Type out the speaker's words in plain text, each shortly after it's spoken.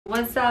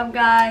What's up,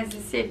 guys?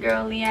 It's your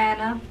girl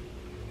LIANA.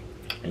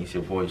 And it's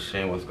your boy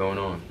Shane. What's going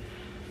on?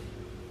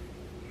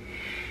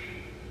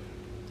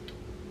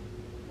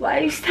 Why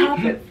you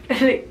stopping?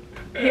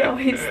 He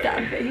always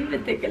stopping. He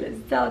ridiculous.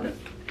 Tell them.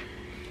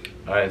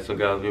 Alright, so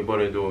guys, we're about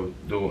to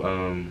do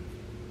a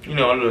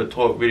little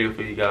talk video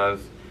for you guys,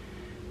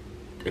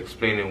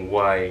 explaining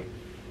why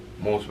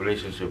most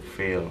relationships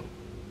fail.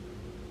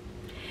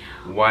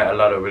 Why a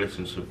lot of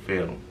relationships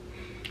fail.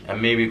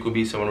 And maybe it could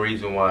be some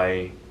reason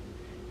why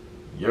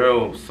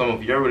some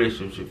of your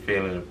relationships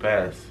failed in the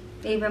past.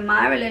 Even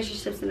my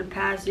relationships in the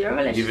past, your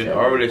relationship. Even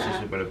our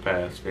relationship in the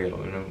past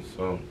failed,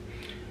 So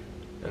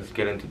let's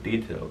get into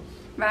details.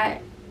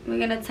 Right. We're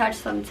gonna touch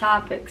some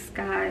topics,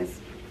 guys.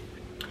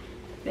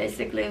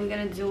 Basically, we're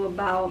gonna do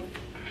about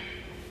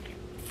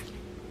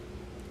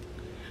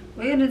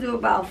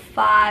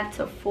 5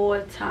 to 4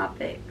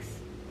 topics,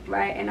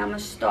 right? And I'm gonna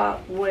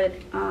start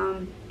with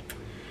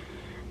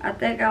I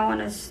think I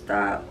want to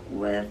start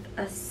with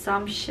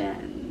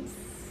assumptions.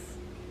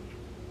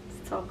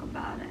 Let's talk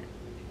about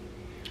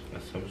it.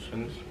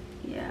 Assumptions?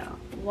 Yeah.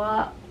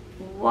 What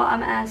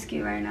I'm asking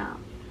you right now.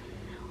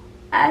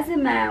 As a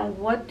man,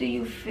 what do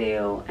you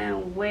feel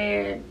and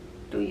where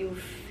do you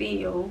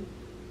feel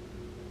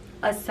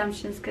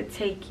assumptions could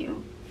take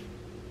you?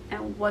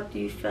 And what do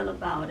you feel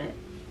about it?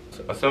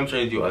 So assumption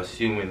is you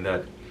assuming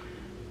that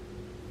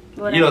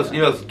you're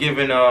just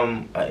giving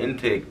an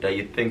intake that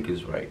you think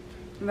is right.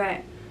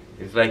 Right.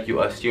 It's like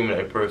you assuming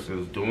that a person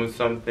is doing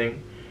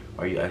something,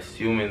 or you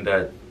assuming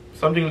that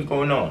something is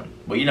going on,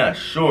 but you're not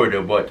sure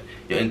though, but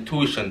your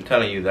intuition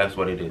telling you that's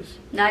what it is.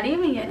 Not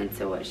even your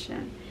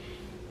intuition.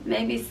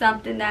 Maybe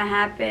something that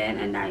happened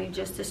and now you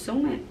just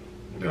assume it.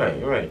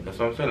 Right. That's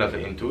what I'm saying. That's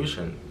an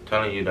intuition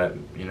telling you that,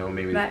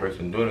 maybe this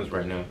person doing this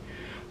right now.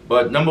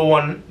 But number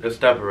one, let's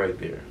stop it right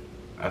there.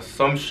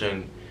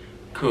 Assumption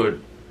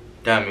could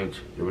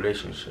damage your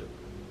relationship.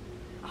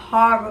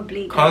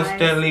 Horribly, guys.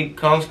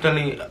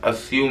 Constantly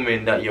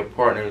assuming that your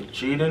partner is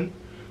cheating,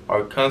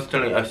 or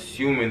constantly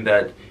assuming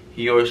that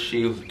he or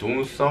she is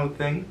doing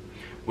something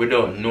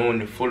without knowing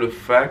the full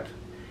effect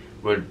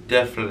will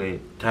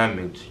definitely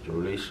damage your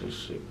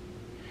relationship.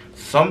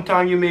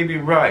 Sometimes you may be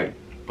right,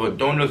 but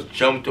don't just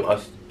jump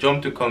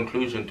to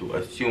conclusion to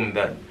assume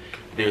that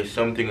there's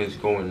something is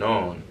going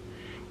on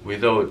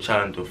without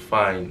trying to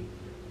find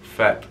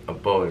fact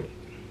about it.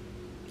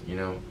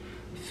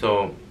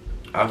 So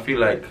I feel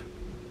like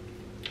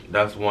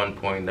that's one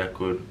point that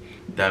could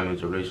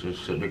damage a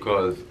relationship,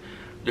 because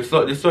this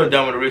sort of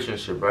damage a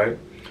relationship, right?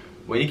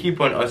 When you keep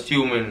on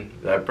assuming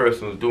that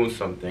person is doing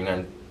something,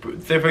 and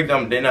say for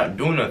example they're not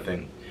doing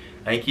nothing,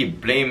 and you keep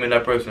blaming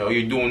that person, oh,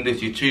 you're doing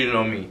this, you're cheating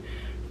on me.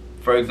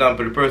 For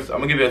example, the person, I'm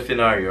gonna give you a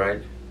scenario,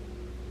 right?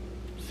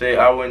 Say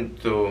I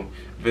went to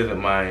visit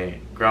my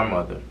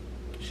grandmother.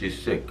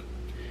 She's sick.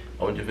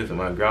 I went to visit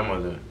my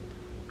grandmother,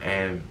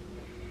 and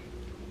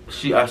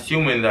she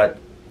assuming that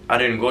I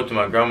didn't go to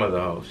my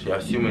grandmother's house. She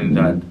assuming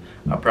that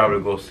I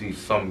probably go see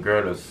some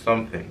girl or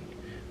something,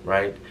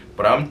 right?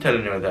 But I'm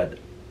telling her that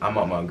I'm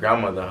at my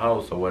grandmother's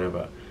house or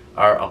whatever,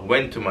 or I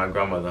went to my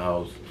grandmother's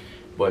house.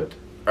 But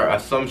her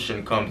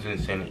assumption comes in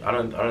saying, I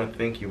don't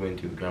think you went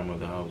to your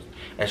grandmother's house,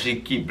 and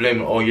she keep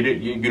blaming, oh, you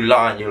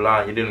lying,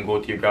 you didn't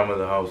go to your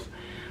grandmother's house.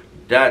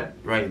 That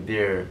right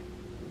there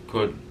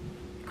could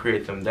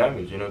create some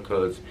damage,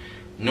 because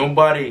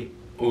nobody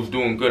who's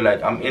doing good,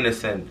 like I'm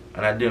innocent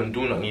and I didn't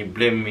do nothing, you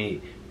blame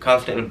me,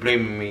 constantly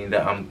blaming me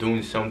that I'm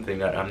doing something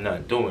that I'm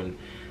not doing.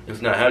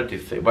 It's not healthy.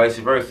 Vice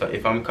versa,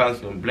 if I'm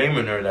constantly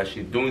blaming her that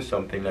she's doing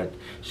something that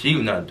she's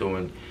not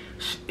doing,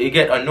 you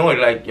get annoyed,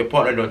 like your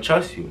partner don't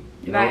trust you.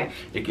 Right.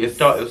 It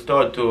start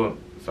to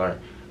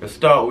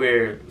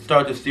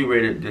see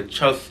where the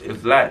trust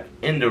is lack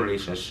in the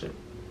relationship.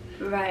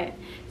 Right.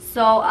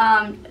 So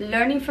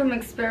learning from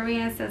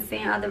experience and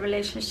seeing other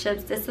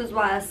relationships, this is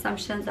why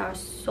assumptions are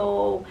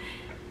so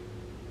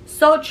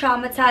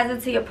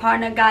traumatizing to your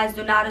partner. Guys,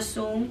 do not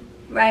assume,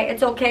 right?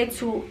 It's okay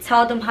to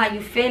tell them how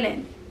you're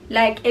feeling.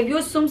 Like, if you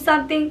assume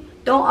something,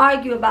 don't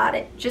argue about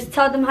it. Just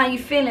tell them how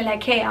you're feeling.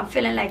 Like, hey, I'm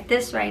feeling like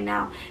this right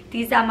now.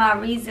 These are my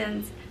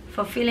reasons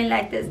for feeling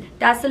like this.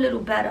 That's a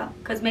little better,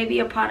 because maybe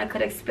your partner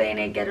could explain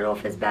it, get it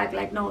off his back,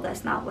 like, no,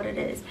 that's not what it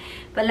is.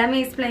 But let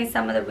me explain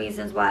some of the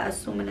reasons why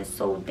assuming is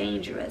so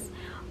dangerous.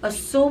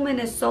 Assuming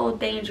is so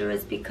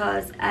dangerous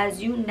because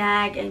as you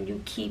nag and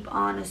you keep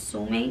on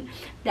assuming,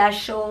 that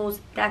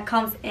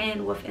comes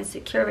in with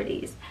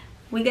insecurities.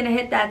 We're gonna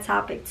hit that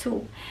topic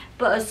too.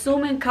 But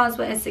assuming comes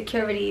with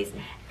insecurities,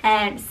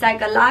 and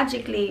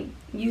psychologically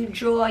you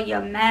draw your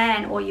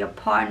man or your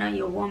partner,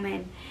 your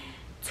woman,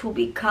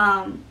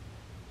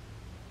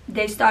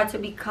 they start to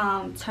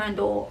become turned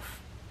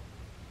off.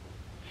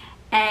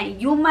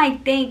 And you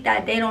might think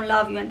that they don't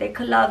love you, and they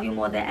could love you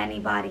more than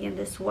anybody in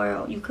this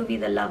world. You could be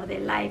the love of their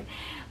life.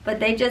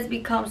 But they just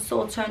become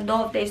so turned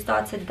off, they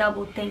start to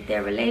double think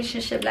their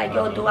relationship. Like,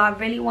 yo, do I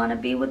really want to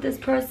be with this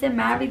person,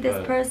 marry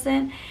this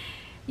person?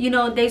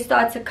 They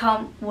start to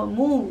come with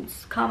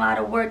moods. Come out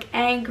of work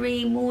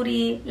angry,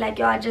 moody. Like,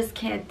 yo, I just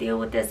can't deal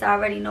with this. I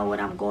already know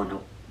what I'm going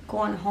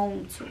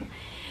home to.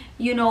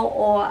 you know,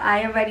 or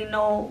I already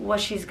know what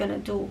she's gonna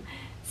do.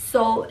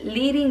 So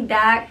leading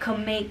that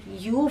can make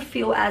you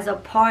feel as a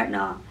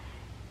partner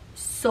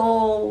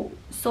so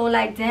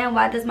like, damn,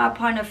 why does my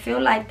partner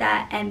feel like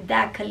that? And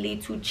that could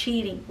lead to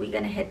cheating. We're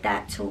gonna hit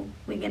that too.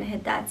 We're gonna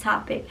hit that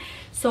topic.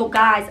 So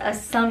guys,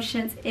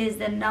 assumptions is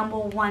the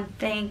 #1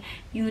 thing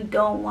you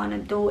don't want to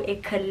do.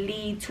 It could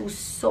lead to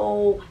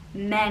so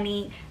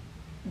many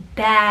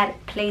bad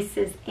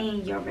places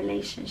in your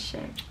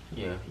relationship.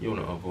 Yeah, you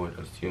want to avoid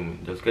assuming.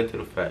 Just get to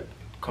the fact.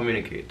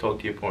 Communicate. Talk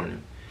to your partner.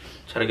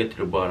 Try to get to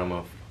the bottom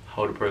of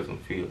how the person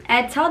feels.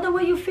 And tell them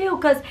what you feel.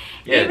 Because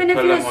even if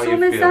you're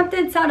assuming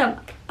something, tell them,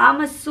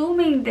 I'm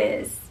assuming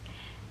this.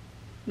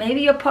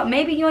 Maybe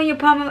you and your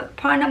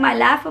partner might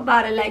laugh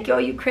about it. Like, yo,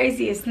 you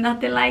crazy. It's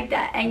nothing like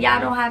that. And y'all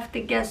don't have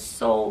to get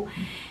so...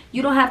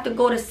 You don't have to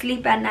go to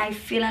sleep at night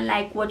feeling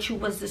like what you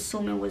was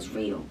assuming was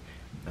real.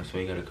 That's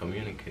why you got to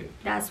communicate.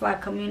 That's why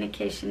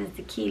communication is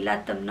the key.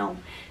 Let them know.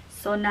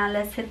 So now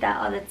let's hit that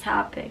other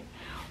topic.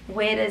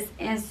 Where does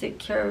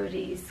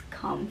insecurities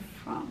come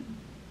from?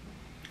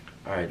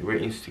 Alright, where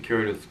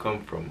insecurities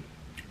come from?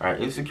 Alright,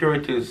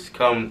 insecurities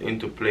come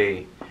into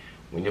play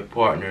when your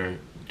partner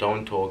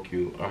don't talk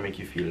you or make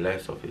you feel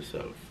less of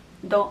yourself.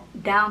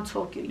 Don't down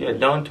talk you. Yeah,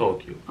 down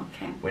talk you.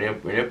 Okay.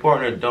 When your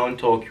partner don't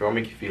talk you or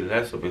make you feel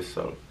less of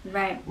yourself.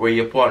 Right. Where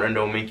your partner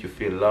don't make you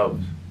feel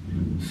loved.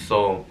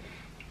 So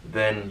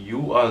then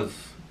you as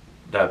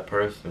that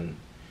person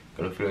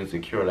gonna feel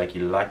insecure, like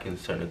you're lacking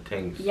certain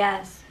things.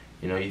 Yes.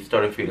 You know, you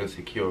started feeling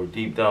insecure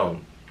deep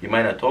down. You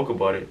might not talk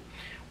about it,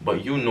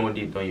 but you know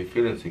deep down you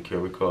feel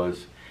insecure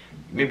because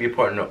maybe your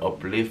partner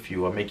uplift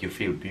you or make you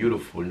feel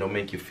beautiful, don't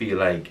make you feel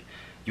like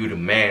you the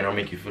man or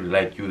make you feel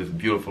like you this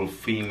beautiful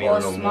female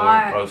or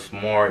smart. Or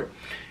smart.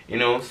 You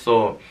know,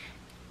 so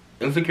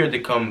insecurity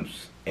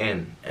comes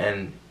in,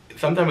 and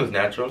sometimes it's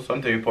natural,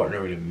 sometimes your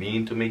partner really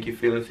mean to make you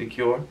feel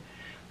insecure.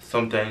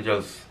 Sometimes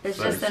it's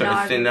certain just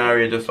an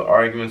scenario, just an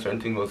argument,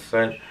 certain things was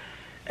said,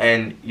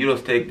 and you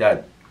just take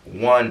that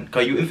one,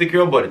 because you're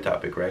insecure about the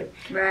topic, right?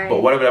 Right.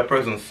 But whatever that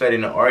person said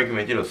in the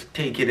argument, you just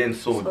take it in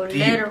so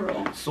deep.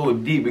 Literal. So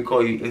deep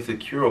because you're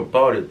insecure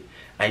about it.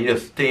 And you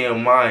just stay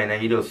in mind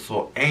and you're just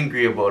so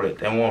angry about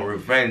it and want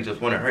revenge,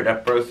 just want to hurt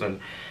that person.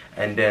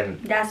 And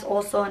then... That's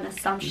also an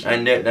assumption.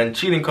 And then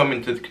cheating come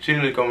into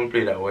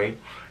play that way.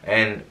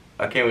 And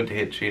I can't wait to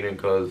hit cheating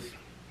because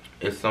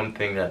it's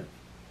something that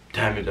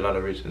damages a lot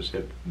of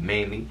relationships,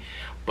 mainly.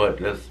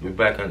 But let's be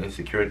back on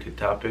insecurity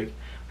topic.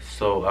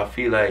 So I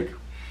feel like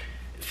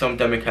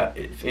sometimes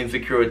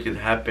insecurities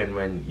happen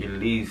when you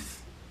least...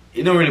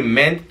 It don't really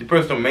meant, the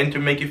person don't meant to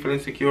make you feel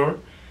insecure.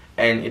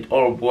 And it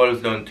all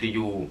boils down to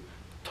you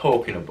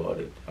talking about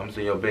it. I'm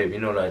saying, yo, babe, you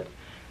know, like,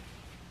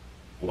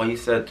 what you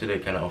said today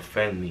kind of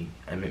offend me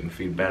and make me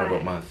feel bad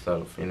about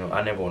myself. You know,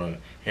 I never want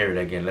to hear it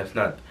again. Let's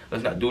not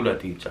do that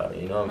to each other.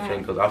 You know what I'm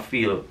saying? Because I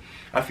feel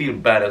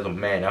bad as a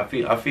man. I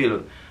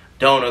feel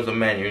down as a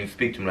man. You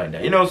speak to me like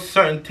that. You know,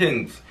 certain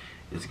things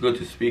it's good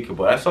to speak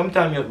about. And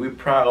sometimes we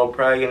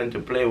pride get into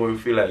play where we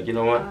feel like, you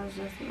know what?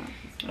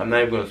 I'm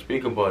not even gonna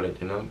speak about it.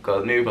 You know,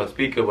 because maybe if I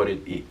speak about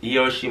it, he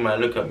or she might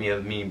look at me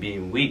as me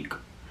being weak.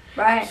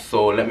 Right.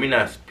 So let me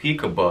not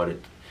speak about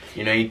it.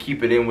 You know, you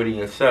keep it in within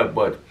yourself,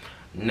 but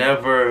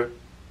never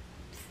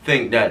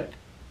think that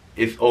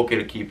it's okay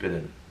to keep it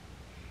in.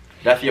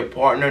 That's your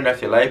partner,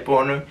 that's your life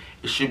partner.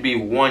 It should be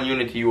one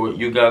unity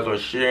you guys are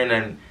sharing,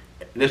 and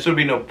there should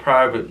be no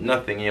private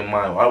nothing in your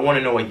mind. I want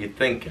to know what you're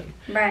thinking.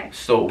 Right.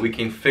 So we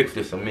can fix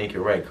this and make it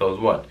right. Because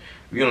what?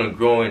 We're going to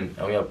grow in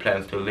and we have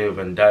plans to live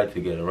and die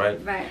together, right?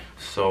 Right.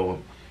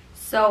 So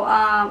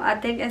I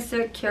think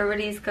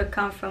insecurities could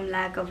come from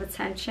lack of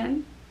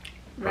attention.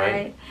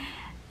 Right.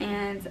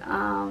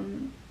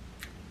 And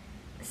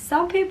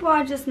some people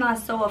are just not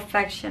so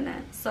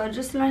affectionate. So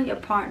just learn your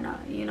partner,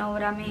 you know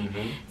what I mean?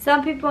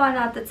 Some people are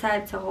not the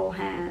type to hold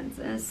hands,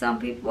 and some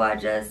people are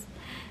just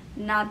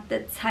not the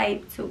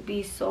type to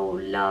be so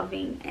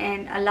loving.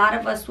 And a lot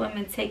of us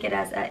women take it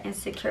as an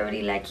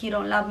insecurity, like he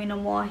don't love me no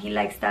more, he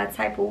likes that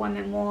type of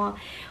woman more,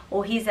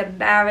 or he's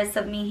embarrassed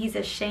of me, he's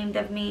ashamed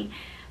of me.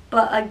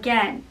 But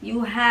again,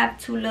 you have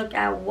to look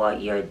at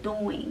what you're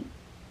doing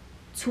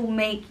to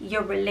make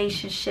your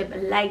relationship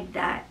like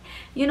that,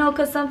 you know,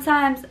 because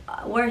sometimes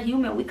we're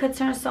human. We could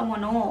turn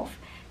someone off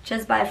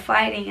just by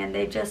fighting, and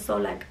they just so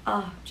like,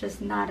 oh,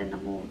 just not in the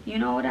mood, you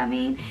know what I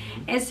mean?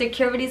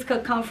 Insecurities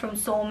could come from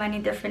so many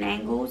different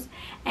angles,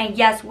 and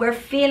yes, we're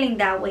feeling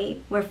that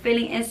way, we're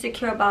feeling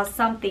insecure about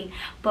something,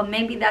 but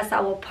maybe that's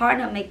our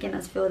partner making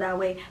us feel that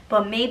way.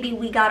 But maybe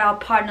we got our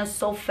partner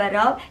so fed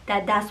up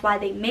that that's why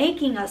they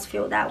making us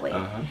feel that way.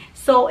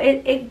 So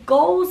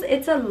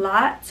it's a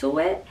lot to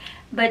it.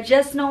 But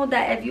just know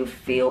that if you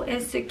feel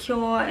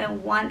insecure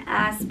in one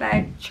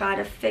aspect, try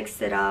to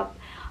fix it up.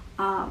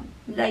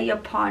 Let your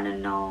partner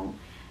know,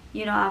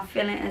 you know, I'm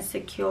feeling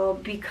insecure,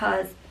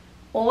 because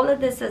all of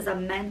this is a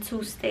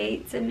mental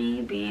state to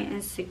me. Being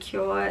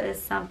insecure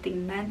is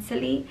something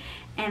mentally.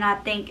 And I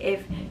think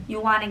if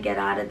you want to get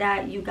out of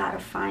that, you got to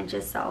find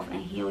yourself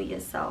and heal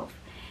yourself.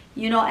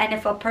 You know, and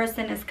if a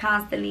person is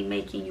constantly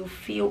making you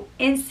feel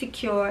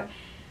insecure,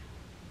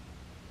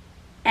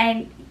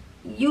 and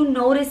you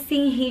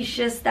noticing he's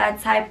just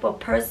that type of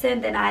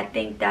person, then I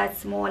think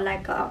that's more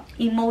like a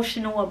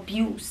emotional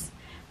abuse.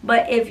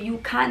 But if you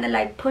kind of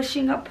like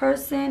pushing a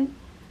person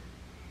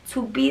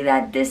to be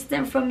that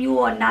distant from you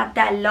or not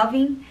that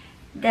loving,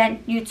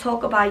 then you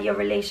talk about your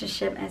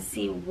relationship and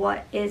see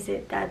what is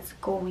it that's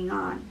going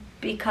on.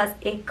 Because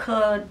it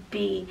could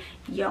be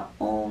your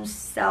own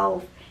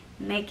self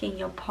making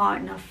your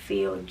partner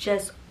feel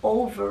just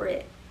over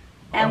it.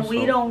 And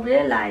we don't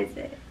realize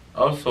it.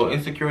 Also,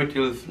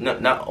 insecurities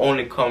not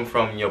only come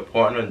from your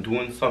partner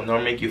doing something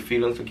or make you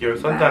feel insecure.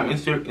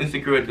 Sometimes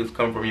insecurities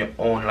come from your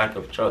own lack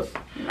of trust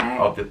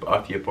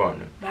of your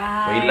partner.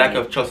 When you lack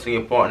of trust in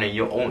your partner,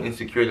 your own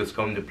insecurities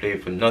come into play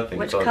for nothing.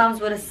 Which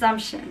comes with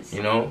assumptions.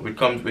 You know, we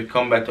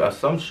come back to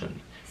assumption.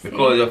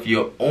 Because of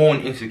your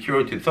own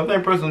insecurities.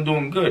 Sometimes a person's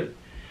doing good,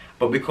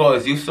 but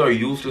because you so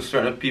used to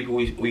certain people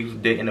we used to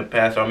date in the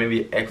past, or maybe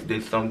your ex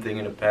did something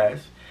in the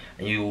past,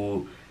 and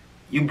you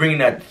bring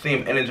that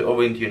same energy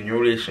over into your new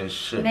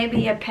relationship.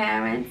 Maybe your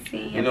parents,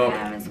 seeing your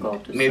parents go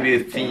through maybe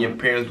it's seeing your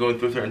parents going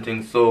through certain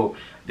things. So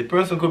the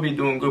person could be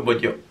doing good,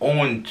 but your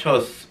own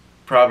trust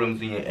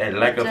problems in your head,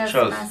 lack of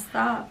trust,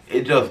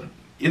 it's just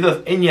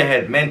in your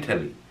head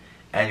mentally,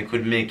 and it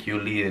could make you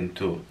lead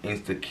into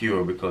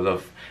insecure because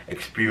of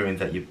experience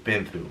that you've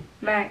been through.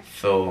 Right.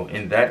 So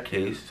in that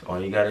case,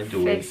 all you gotta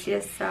do is fix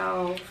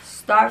yourself.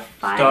 Start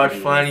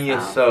finding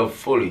yourself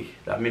fully.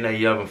 That means that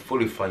you haven't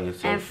fully found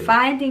yourself. And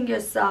finding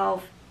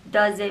yourself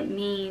doesn't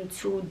mean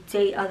to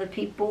date other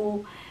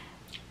people.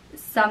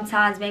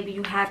 Sometimes maybe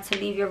you have to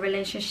leave your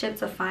relationship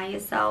to find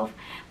yourself,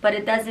 but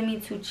it doesn't mean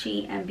to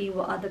cheat and be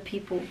with other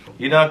people.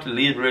 You don't have to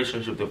leave a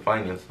relationship to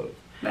find yourself.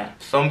 Right.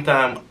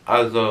 Sometimes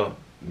as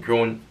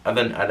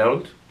an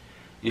adult,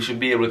 you should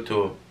be able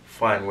to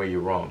find where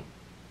you're wrong.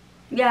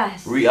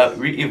 Yes.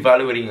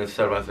 Re-evaluating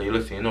yourself and say,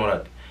 listen, you know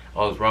that I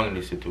was wrong in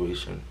this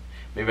situation.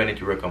 Maybe I need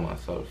to work on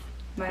myself.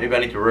 Right. Maybe I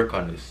need to work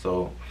on this.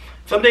 So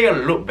something I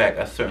look back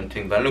at certain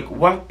things and look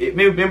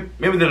maybe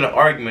there's an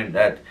argument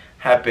that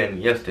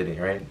happened yesterday,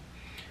 right?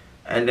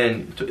 And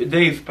then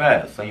days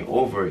pass and you're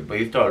over it, but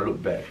you start to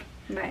look back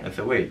and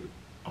say, wait,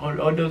 how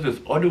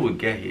do we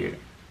get here?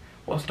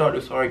 What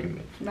started this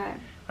argument? Right.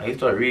 And you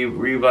start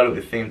reevaluate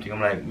the same thing.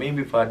 I'm like,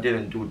 maybe if I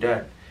didn't do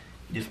that,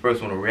 this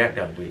person would react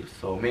that way.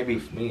 So maybe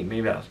it's me.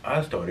 Maybe I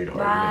started the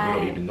argument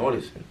without even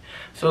noticing.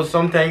 So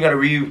sometimes you gotta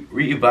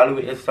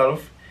reevaluate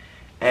yourself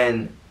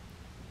and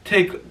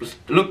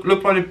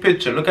look on the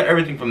picture. Look at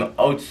everything from the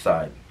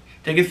outside.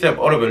 Take a step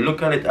out of it.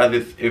 Look at it as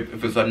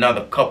if it's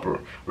another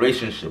couple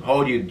relationship.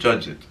 How do you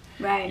judge it?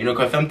 Right. You know,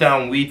 because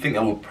sometimes we think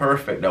that we're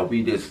perfect, that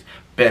we this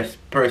best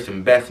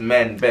person, best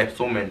man, best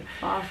woman.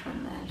 Far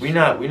from that.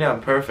 We're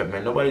not perfect,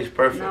 man. Nobody's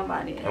perfect.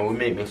 Nobody is. And we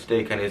make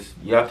mistakes, and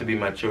you have to be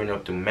mature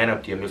enough to man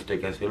up to your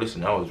mistake and say,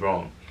 listen, I was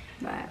wrong.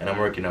 Right. And I'm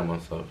working on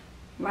myself.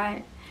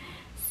 Right.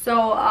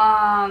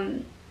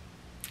 So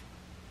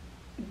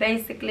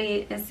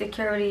basically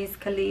insecurities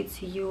can lead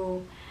to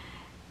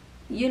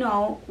you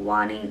know,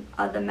 wanting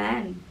other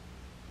men.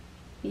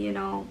 You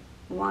know,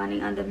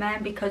 wanting other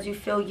men because you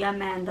feel your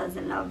man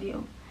doesn't love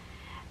you.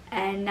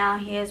 And now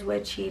here's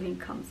where cheating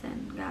comes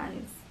in,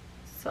 guys.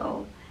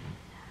 So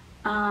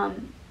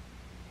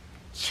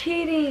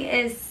cheating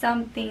is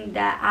something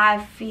that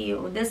I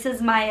feel, this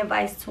is my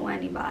advice to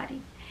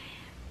anybody.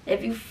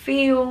 If you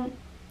feel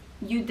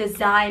you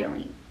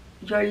desiring,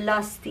 you're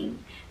lusting,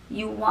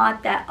 you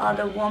want that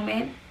other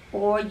woman,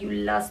 or you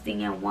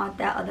lusting and want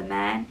that other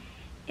man,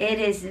 it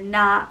is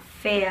not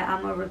fair,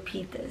 I'm going to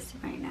repeat this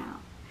right now,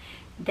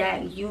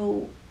 that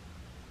you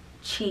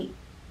cheat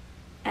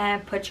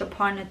and put your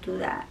partner through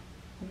that.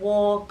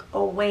 Walk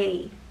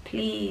away.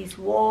 Please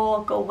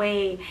walk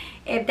away.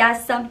 If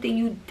that's something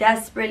you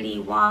desperately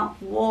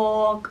want,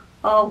 walk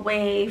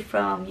away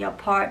from your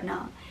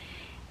partner.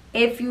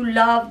 If you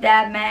love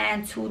that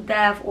man to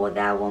death or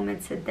that woman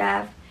to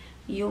death,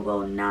 you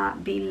will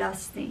not be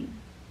lusting.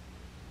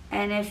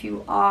 And if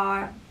you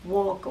are,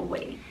 walk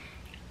away.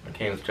 I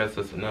can't stress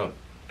this enough.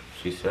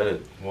 She said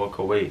it. Walk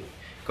away.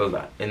 Because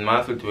in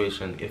my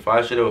situation, if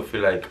I should ever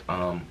feel like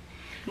I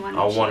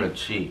want to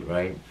cheat,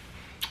 right?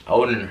 I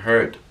wouldn't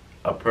hurt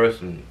a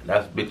person.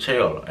 That's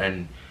betrayal.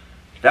 And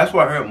that's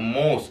what hurt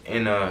most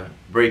in a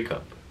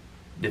breakup.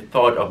 The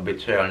thought of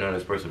betrayal, knowing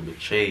this person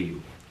betray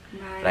you.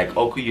 Right. Like,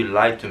 how could you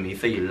lie to me? You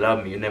say you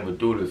love me, you never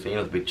do this, and you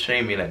just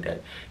betray me like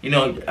that. You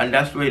know, and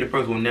that's the way the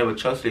person will never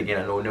trust you again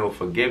and they'll never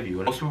forgive you.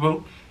 And most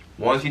people,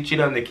 once you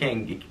cheat on the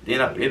king, they're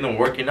not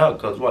working out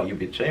because what? You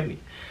betray me.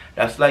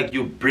 That's like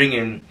you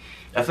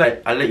that's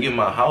like I let you in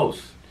my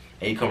house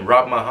and you come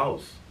rob my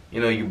house. You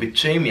know, you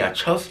betray me, I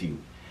trust you.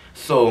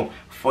 So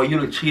for you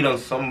to cheat on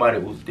somebody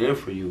who's there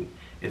for you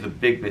is a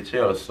big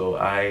betrayal. So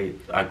I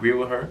agree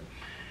with her.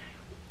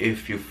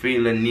 If you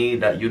feel a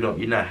need that you're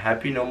not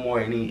happy no more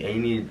and you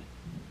need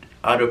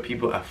other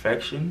people's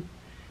affection,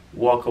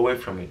 walk away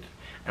from it.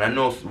 And I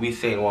know we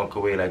saying walk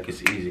away like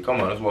it's easy.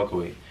 Come on, let's walk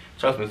away.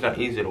 Trust me, it's not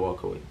easy to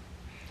walk away.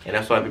 And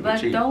that's why people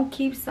cheat. But don't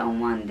keep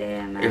someone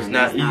there, man. It's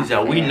not easy.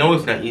 We know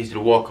it's not easy to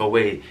walk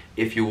away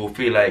if you will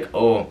feel like,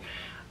 oh,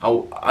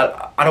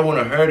 I don't want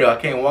to hurt her.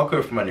 I can't walk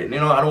her from my date. You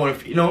know, I don't want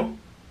to, you know.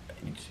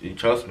 You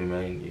trust me,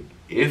 man.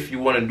 If you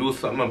want to do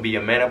something, be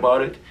a man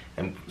about it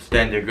and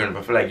stand your ground.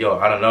 If I feel like, yo,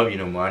 I don't love you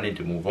no more, I need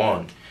to move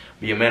on.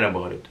 Be a man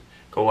about it.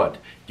 Cause what?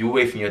 You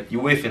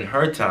wasting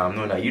her time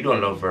knowing that you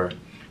don't love her,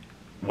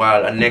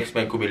 while a next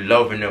man could be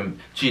loving them,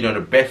 cheating on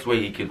the best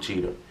way he could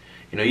cheat her.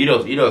 You know,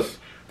 you just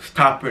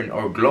stopping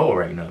or glow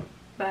right now.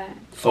 Right.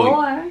 So,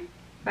 or,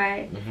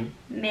 right,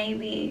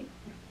 maybe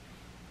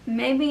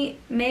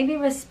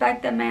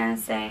respect the man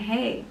saying,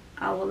 hey,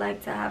 I would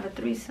like to have a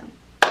threesome.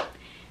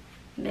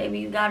 Maybe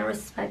you gotta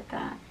respect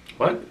that.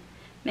 What?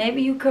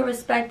 Maybe you could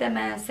respect that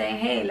man saying,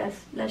 hey,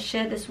 let's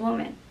share this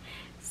woman.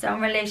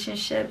 Some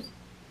relationships,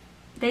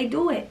 they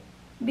do it.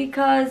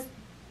 Because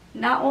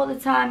not all the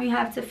time you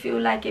have to feel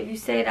like if you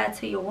say that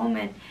to your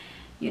woman,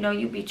 you know,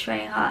 you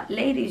betraying her.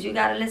 Ladies, you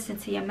gotta listen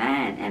to your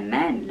man. And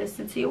men,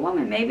 listen to your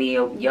woman. Maybe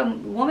your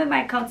woman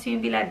might come to you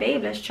and be like,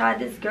 babe, let's try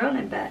this girl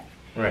in bed.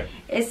 Right.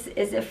 Is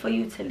it for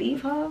you to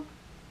leave her?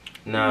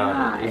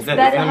 Nah, it's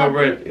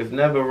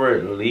never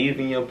worth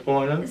leaving your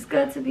partner. It's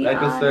good to be like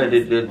honest. I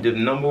said, the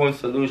number one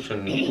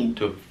solution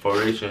for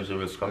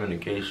relationship is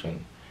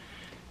communication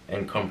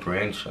and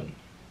comprehension.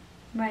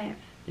 Right.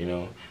 You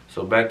know.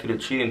 So back to the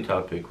cheating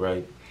topic,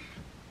 right?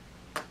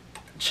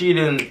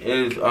 Cheating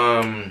is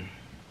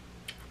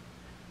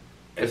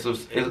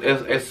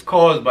it's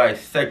caused by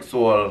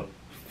sexual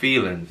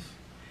feelings.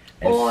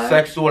 And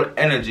sexual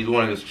energy is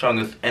one of the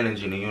strongest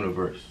energy in the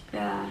universe.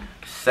 Yeah.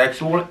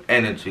 Sexual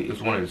energy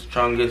is one of the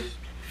strongest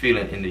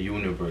feeling in the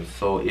universe.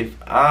 So if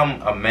I'm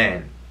a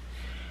man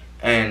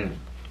and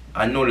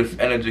I know this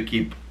energy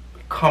keep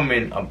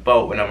coming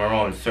about when I'm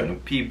around certain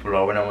people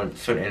or when I'm in a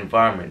certain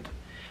environment,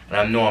 and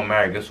I know I'm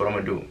married, guess what I'm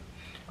gonna do?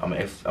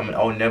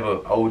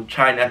 I would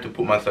try not to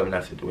put myself in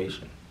that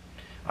situation.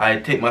 I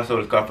take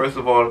myself, because first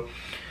of all,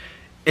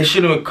 it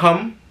shouldn't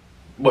come,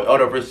 but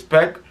out of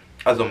respect,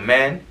 as a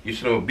man, you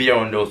shouldn't be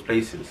around those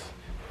places.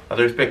 Out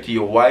of respect to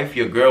your wife,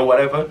 your girl,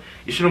 whatever,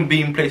 you shouldn't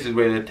be in places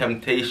where there's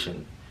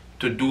temptation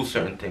to do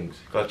certain things.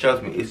 Because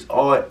trust me, it's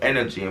all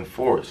energy and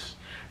force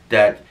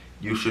that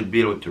you should be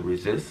able to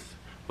resist.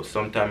 But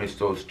sometimes it's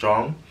so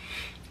strong,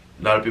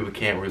 a lot of people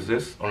can't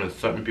resist, only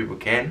certain people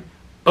can.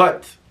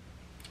 But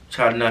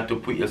try not to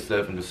put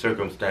yourself in the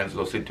circumstances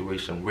or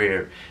situation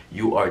where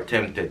you are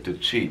tempted to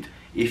cheat.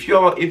 If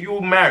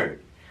you're married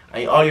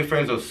and all your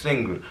friends are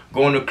single,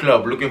 going to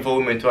club looking for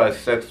women to have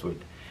sex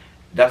with,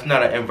 that's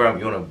not an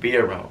environment you want to be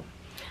around.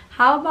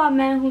 How about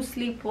men who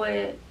sleep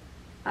with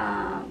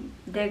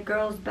their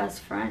girl's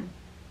best friend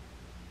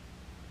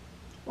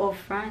or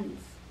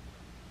friends?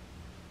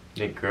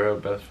 Their girl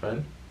best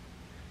friend?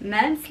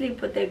 Men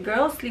sleep with their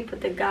girls, sleep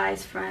with the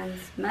guy's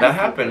friends. That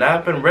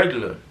happen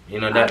regular.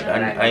 You know,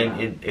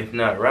 it's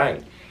not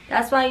right.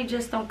 That's why you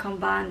just don't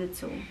combine the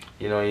two.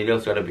 You know, you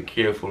just gotta be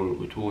careful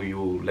with who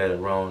you let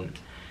around.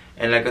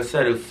 And like I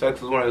said,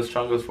 sex is one of the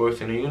strongest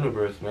forces in the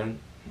universe, man.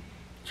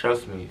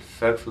 Trust me,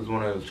 sex is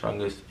one of the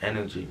strongest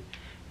energy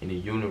in the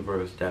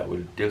universe that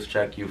will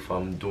distract you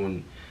from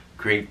doing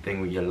great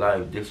thing with your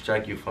life,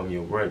 distract you from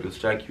your work,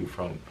 distract you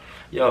from...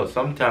 Yo,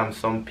 sometimes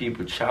some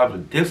people travel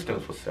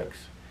distance for sex.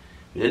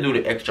 They do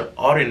the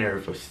extraordinary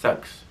for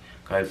sex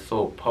because it's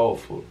so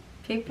powerful.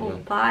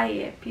 People buy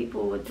it.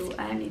 People would do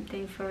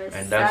anything for it.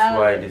 And that's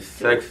why the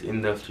sex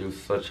industry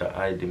is such a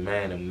high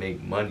demand and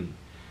make money.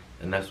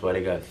 And that's why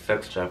they got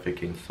sex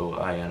trafficking so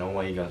high. And I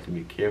want you guys to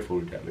be careful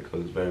with that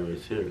because it's very, very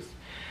serious.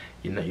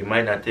 You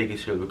might not take it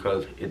serious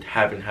because it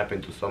haven't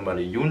happened to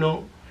somebody you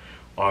know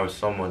or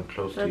someone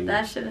close to you. But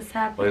that shit is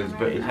happening.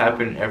 But it's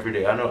happening every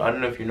day. I don't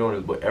know if you know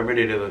this, but every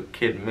day there's a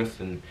kid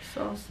missing.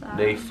 So sad.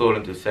 They sold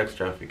into sex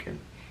trafficking.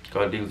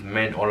 Because these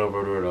men all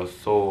over the world are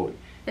so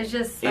it's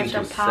just such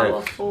into a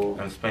powerful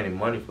sex and spending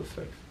money for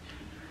sex.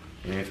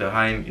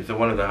 And it's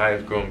one of the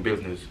highest growing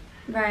business.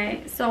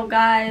 Right. So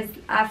guys,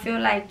 I feel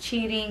like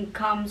cheating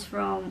comes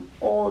from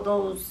all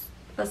those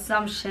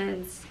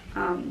assumptions,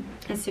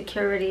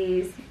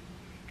 insecurities,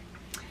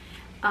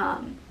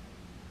 lack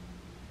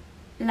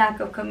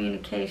of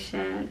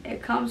communication.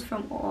 It comes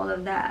from all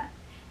of that.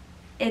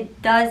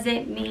 It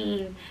doesn't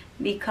mean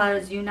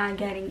because you're not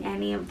getting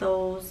any of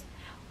those,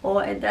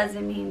 or it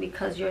doesn't mean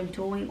because you're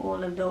doing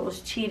all of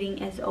those, cheating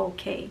is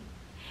okay.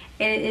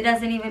 It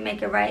doesn't even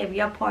make it right if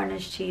your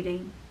partner's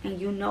cheating and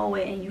you know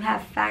it and you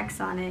have facts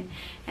on it,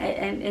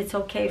 and it's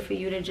okay for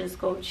you to just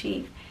go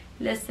cheat.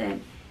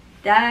 Listen,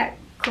 that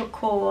could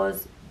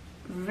cause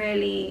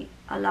really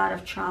a lot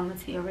of trauma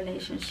to your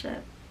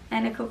relationship,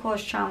 and it could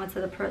cause trauma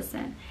to the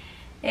person.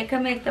 It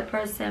could make the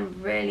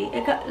person really,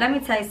 let me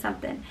tell you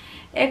something,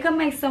 it could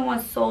make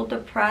someone so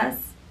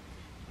depressed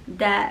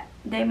that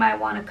they might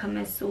want to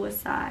commit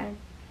suicide.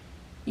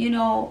 You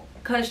know,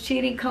 because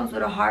cheating comes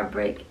with a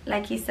heartbreak.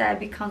 Like he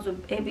said, it comes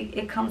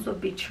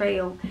with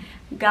betrayal.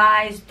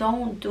 Guys,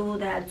 don't do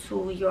that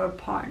to your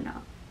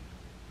partner.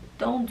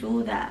 Don't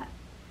do that.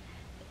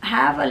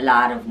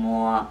 Have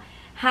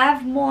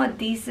more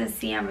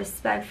decency and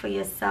respect for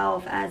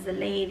yourself as a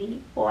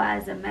lady or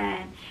as a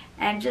man,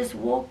 and just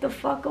walk the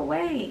fuck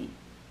away.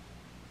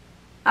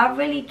 I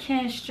really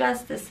can't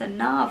stress this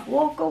enough.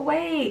 Walk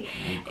away.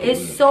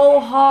 It's so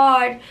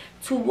hard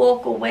to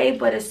walk away,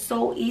 but it's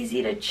so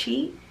easy to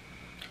cheat.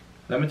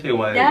 Let me tell you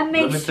why. That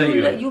makes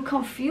you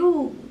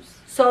confused.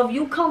 So if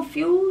you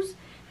confused,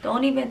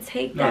 don't even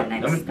take that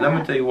next step. Let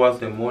me tell you what's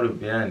the motive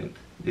behind it.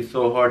 It's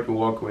so hard to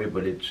walk away,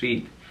 but they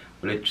cheat.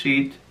 But they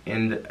cheat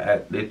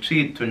they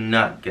cheat to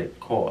not get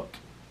caught.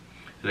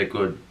 So they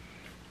could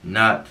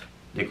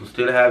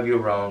still have you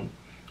around,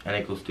 and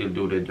they could still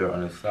do their dirt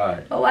on the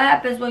side. But what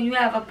happens when you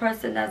have a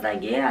person that's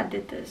like, yeah, I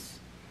did this?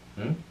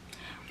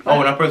 Oh,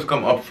 when a person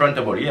come up front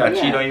about it, yeah, I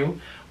cheat on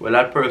you. Well,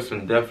 that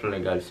person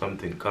definitely got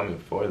something coming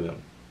for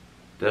them.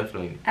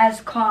 Definitely.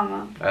 As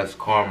karma. As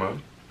karma.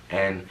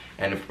 And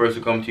if a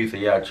person comes to you and say,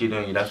 yeah, I cheat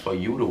on you, that's for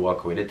you to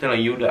walk away. They're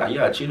telling you that,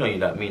 yeah, I cheat on you,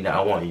 that means that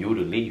I want you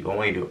to leave. I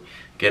want you to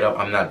get up.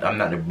 I'm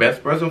not the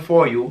best person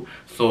for you,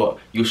 so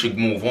you should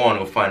move on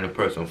or find a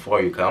person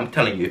for you. Because I'm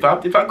telling you, if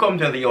I come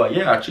to you,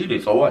 yeah, I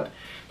cheated, so what?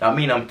 That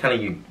means I'm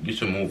telling you, you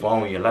should move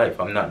on with your life.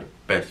 I'm not the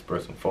best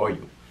person for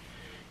you.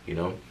 You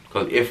know?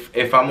 Because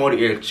if I'm out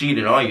here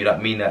cheating on you,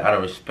 that means that I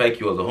don't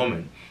respect you as a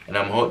woman. And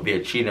I'm out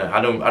there cheating,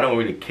 I don't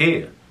really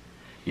care.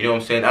 You know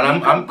what I'm saying?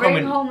 And I'm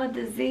coming home a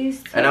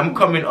disease too. And I'm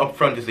coming up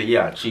front to say,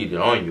 yeah, I cheated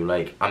on you,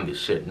 like I'm the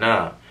shit.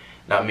 Nah.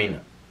 That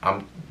mean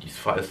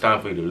it's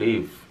time for you to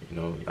leave. You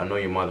know, I know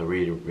your mother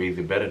raised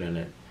you better than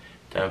that.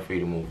 Time for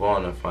you to move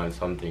on and find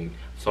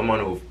someone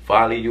who will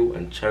value you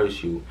and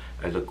cherish you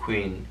as a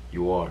queen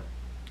you are.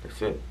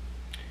 That's it.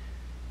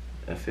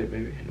 That's it,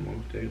 baby. Any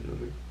more things?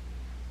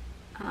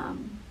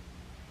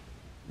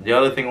 The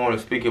other thing I want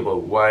to speak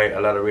about, why a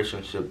lot of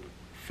relationships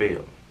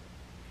fail,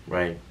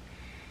 right?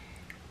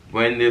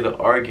 When there's an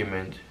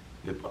argument,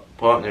 the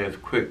partner is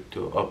quick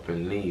to up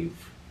and leave,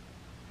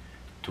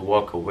 to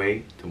walk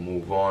away, to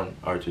move on,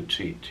 or to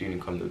cheat. Cheating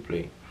comes to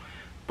play.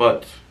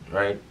 But,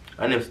 right,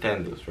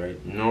 understand this,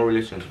 right? No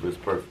relationship is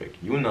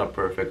perfect. You're not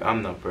perfect,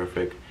 I'm not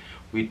perfect.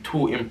 We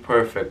two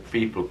imperfect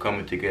people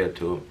coming together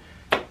to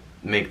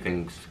make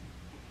things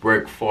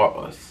work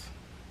for us,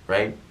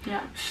 right?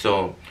 Yeah.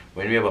 So,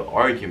 when we have an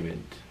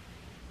argument,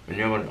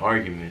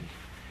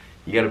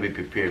 you gotta be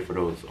prepared for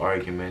those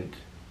arguments,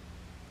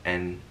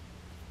 and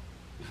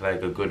it's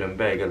like a good and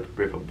bad. You gotta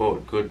prepare for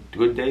both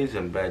good days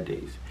and bad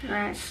days.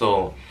 Right.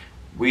 So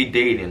we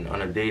dating,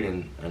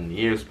 and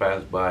years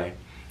pass by,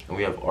 and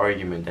we have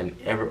argument, and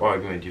every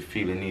argument you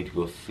feel you need to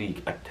go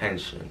seek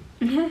attention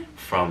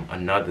from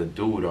another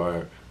dude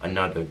or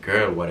another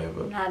girl,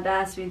 whatever. Nah,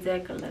 that's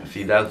ridiculous.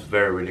 See, that's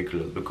very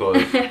ridiculous,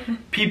 because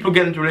people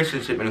get into a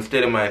relationship in a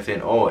state of mind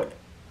saying, oh,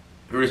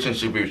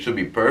 relationship should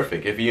be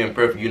perfect. If you're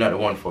imperfect, you're not the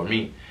one for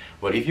me.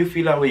 But if you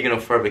feel that way, you're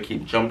gonna forever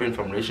keep jumping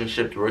from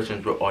relationship to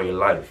relationship all your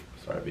life.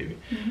 Sorry, baby.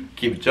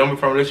 Keep jumping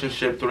from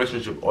relationship to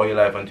relationship all your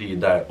life until you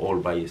die all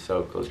by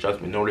yourself. Because trust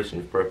me, no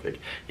relationship is perfect.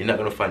 You're not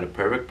gonna find the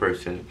perfect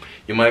person.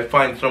 You might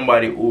find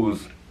somebody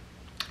who's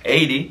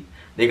 80.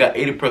 They got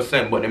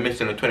 80%, but they're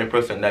missing the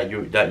 20%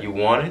 that you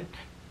wanted.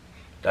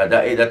 That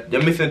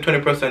they're missing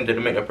 20% to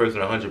make that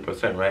person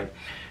 100%, right?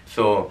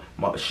 So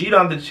she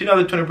don't have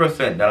the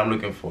 20% that I'm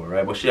looking for,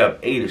 right? But she have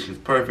 80. She's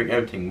perfect,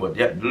 everything. But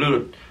that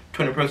little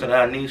 20% that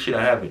I need, she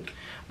don't have it.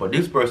 But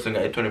this person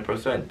got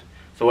 20%.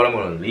 So what, I'm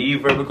gonna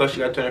leave her because she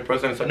got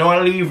 20%? So no,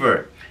 I leave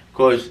her,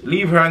 cause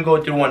leave her and go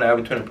to the one that have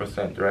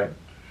 20%, right?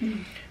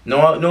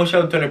 No, she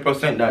had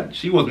 20% that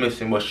she was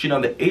missing, but she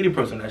done the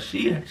 80% that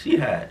she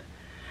had.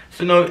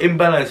 So no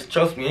imbalance.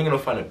 Trust me, you ain't gonna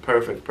find a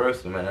perfect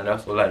person, man, and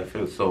that's what life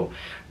is. So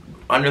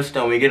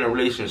understand, when you get in a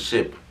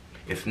relationship,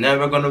 it's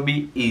never gonna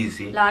be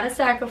easy. A lot of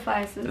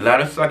sacrifices. A lot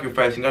of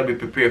sacrifice. You gotta be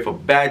prepared for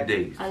bad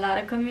days. A lot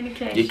of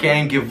communication. You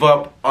can't give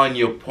up on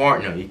your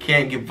partner. You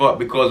can't give up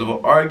because of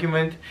an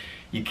argument.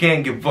 You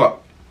can't give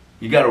up.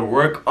 You gotta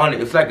work on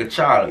it. It's like a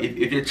child.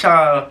 If your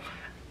child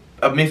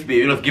misbehaves,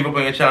 you just give up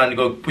on your child and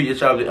go put your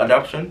child in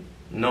adoption?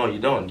 No, you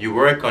don't. You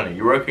work on it.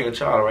 You work on your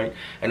child, right?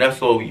 And that's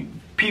how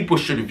people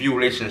should view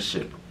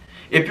relationship.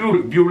 If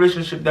you view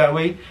relationship that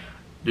way,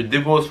 the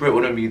divorce rate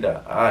wouldn't be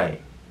that high.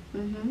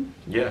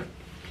 Yeah.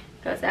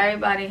 Because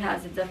everybody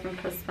has a different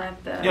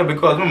perspective. Yeah,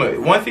 because remember,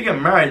 once you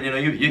get married, you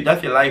know,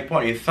 that's your life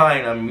partner. You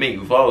sign and make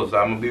vows.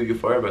 I'm gonna be with you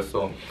forever.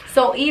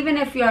 So even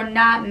if you're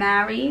not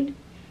married,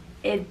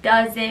 it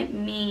doesn't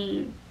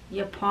mean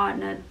your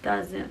partner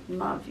doesn't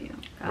love you.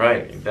 Guys.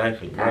 Right,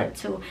 exactly. That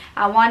too.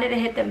 I wanted to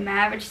hit the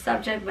marriage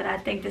subject, but I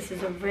think this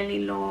is a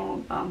really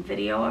long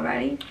video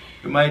already.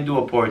 We might do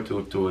a part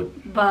 2 to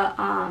it. But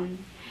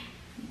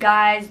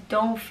guys,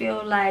 don't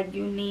feel like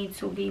you need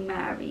to be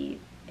married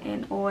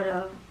in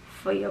order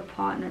for your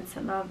partner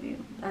to love you.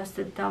 That's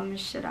the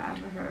dumbest shit I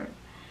ever heard.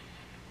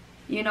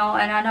 You know,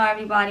 and I know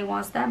everybody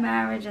wants that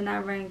marriage and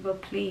that ring,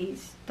 but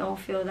please don't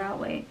feel that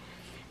way.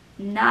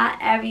 Not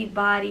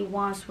everybody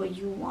wants what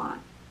you want.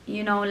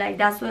 You know, like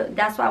that's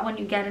why when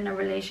you get in a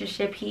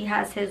relationship, he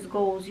has his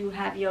goals, you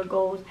have your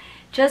goals.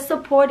 Just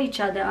support each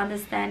other,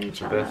 understand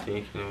each other.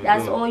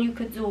 That's all you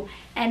could do.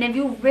 And if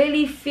you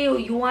really feel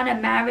you want a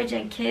marriage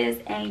and kids,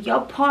 and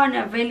your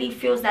partner really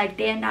feels like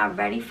they're not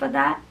ready for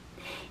that,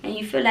 and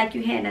you feel like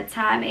you're hitting a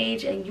time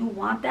age and you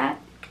want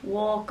that,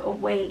 walk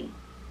away.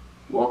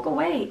 Walk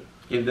away.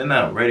 If they're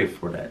not ready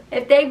for that.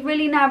 If they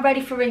really not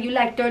ready for it, you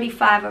like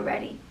 35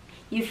 already.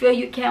 You feel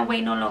you can't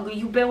wait no longer.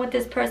 You've been with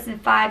this person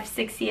 5,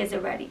 6 years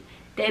already.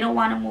 They don't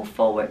want to move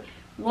forward.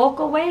 Walk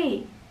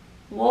away.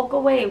 Walk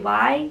away.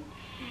 Why?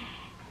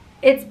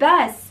 It's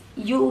best.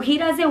 He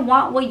doesn't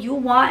want what you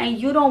want and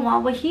you don't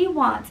want what he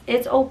wants.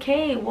 It's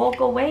okay. Walk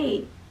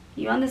away.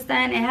 You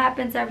understand? It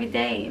happens every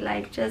day.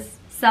 Like, just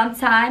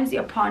sometimes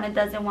your partner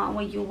doesn't want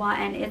what you want,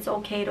 and it's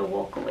okay to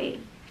walk away.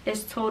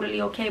 It's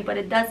totally okay, but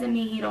it doesn't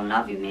mean he don't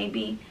love you.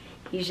 Maybe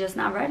he's just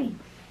not ready.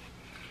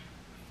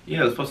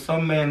 Yeah, for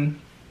some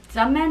men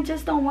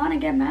just don't want to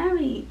get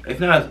married. It's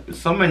not.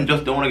 Some men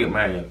just don't want to get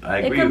married. I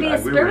agree. It could be a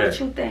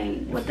spiritual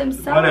thing with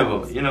themselves.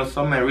 Whatever. You know,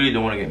 some men really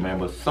don't want to get married,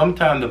 but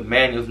sometimes the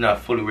man is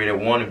not fully ready to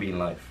want to be in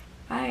life.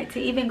 Right, to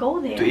even go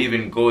there. To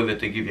even go there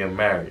to give you a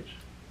marriage.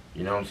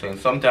 You know what I'm saying?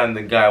 Sometimes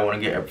the guy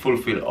want to get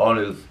fulfill all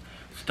his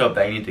stuff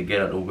that he need to get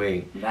out of the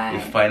way. Right.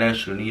 His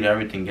financial need,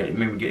 everything.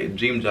 Maybe get a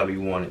dream job he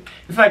wanted.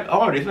 It's like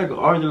art. It's like an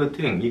order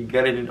thing. You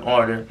get it in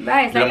order.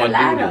 Right. It's like a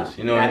ladder.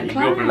 You know, you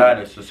go up a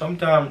ladder. So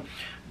sometimes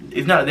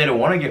it's not that they don't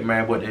want to get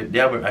married, but they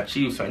haven't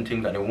achieved certain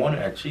things that they want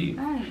to achieve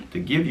to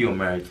give you a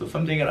marriage. So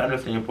something you gotta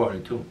understand your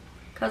partner too.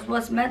 Because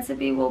what's meant to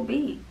be will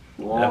be.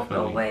 Walk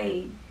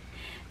away.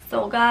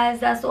 So guys,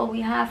 that's all we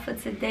have for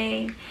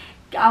today.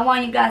 I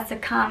want you guys to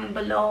comment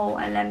below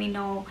and let me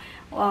know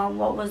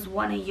what was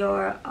one of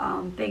your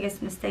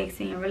biggest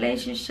mistakes in your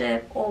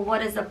relationship, or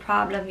what is the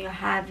problem you're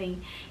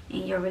having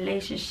in your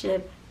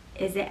relationship.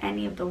 Is it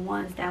any of the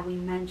ones that we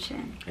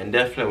mentioned? And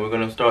definitely we're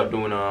going to start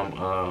doing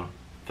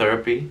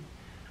therapy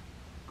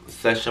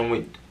session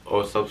with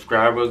our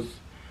subscribers,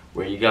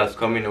 where you guys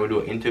come in and we do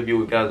an interview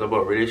with guys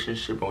about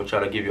relationship, and we try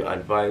to give you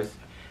advice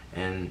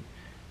and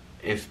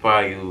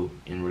inspire you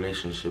in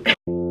relationship.